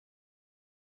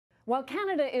While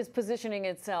Canada is positioning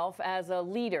itself as a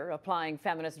leader applying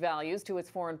feminist values to its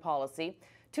foreign policy,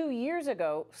 2 years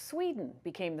ago, Sweden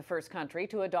became the first country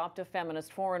to adopt a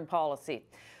feminist foreign policy.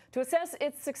 To assess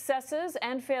its successes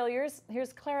and failures,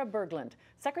 here's Clara Berglund,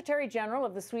 Secretary General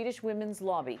of the Swedish Women's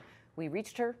Lobby. We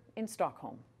reached her in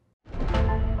Stockholm.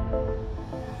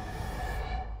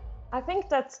 I think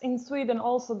that in Sweden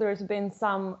also there's been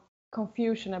some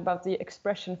confusion about the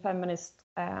expression feminist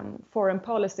foreign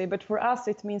policy, but for us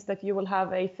it means that you will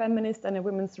have a feminist and a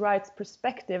women's rights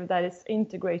perspective that is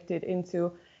integrated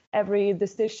into every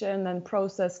decision and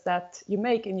process that you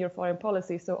make in your foreign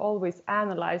policy. So always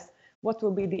analyze what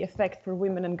will be the effect for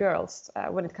women and girls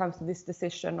when it comes to this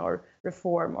decision or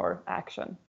reform or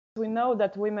action. We know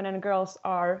that women and girls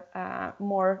are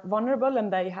more vulnerable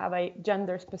and they have a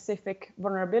gender-specific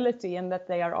vulnerability, and that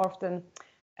they are often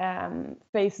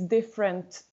face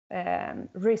different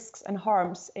risks and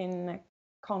harms in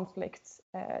conflict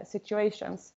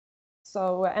situations.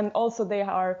 So, and also they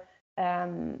are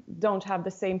don't have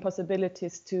the same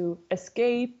possibilities to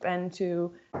escape and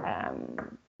to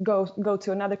go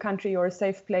to another country or a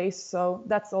safe place. So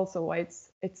that's also why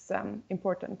it's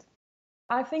important.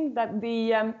 I think that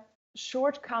the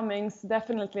shortcomings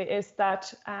definitely is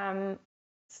that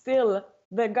still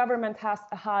the government has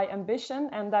a high ambition,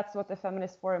 and that's what the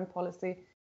feminist foreign policy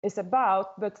is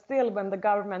about. But still, when the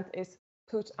government is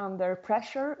put under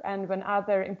pressure and when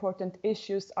other important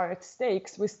issues are at stake,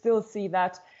 we still see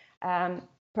that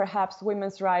perhaps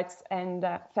women's rights and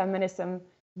feminism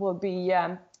will be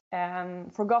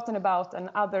forgotten about and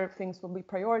other things will be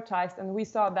prioritized. And we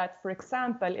saw that, for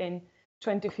example, in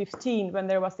 2015, when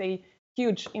there was a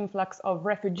huge influx of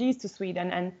refugees to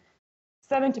Sweden, and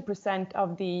 70%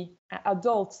 of the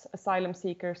adult asylum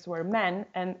seekers were men,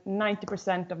 and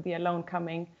 90% of the alone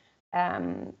coming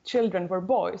children were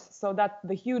boys. So that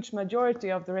the huge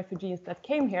majority of the refugees that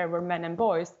came here were men and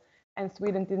boys, and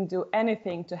Sweden didn't do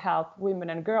anything to help women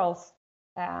and girls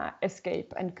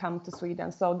escape and come to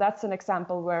Sweden. So that's an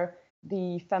example where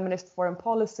the feminist foreign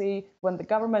policy, when the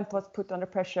government was put under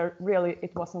pressure, really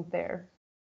it wasn't there.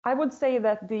 I would say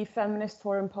that the feminist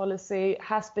foreign policy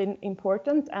has been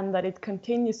important and that it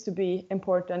continues to be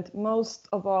important, most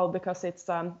of all because it's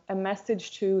a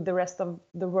message to the rest of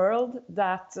the world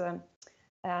that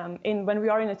when we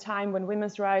are in a time when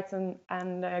women's rights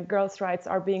and girls' rights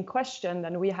are being questioned,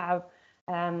 and we have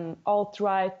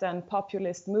alt-right and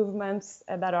populist movements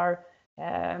that are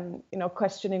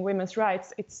questioning women's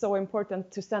rights, it's so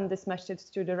important to send this message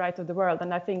to the rest of the world.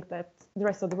 And I think that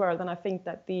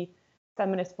the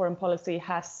feminist foreign policy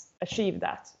has achieved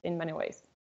that in many ways.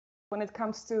 When it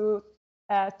comes to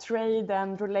trade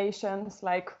and relations,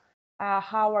 like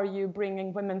how are you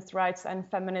bringing women's rights and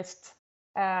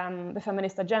the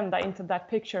feminist agenda into that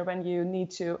picture when you need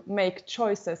to make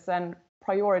choices and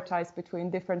prioritize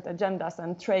between different agendas,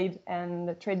 and trade,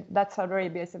 that Saudi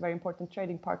Arabia is a very important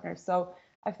trading partner. So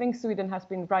I think Sweden has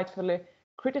been rightfully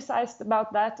criticized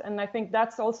about that, and I think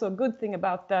that's also a good thing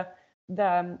about the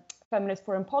feminist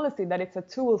foreign policy, that it's a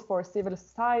tool for civil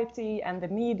society and the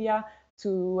media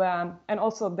to and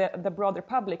also the broader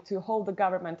public to hold the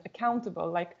government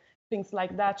accountable. Like things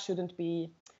like that shouldn't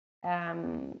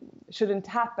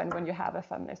happen when you have a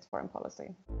feminist foreign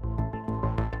policy.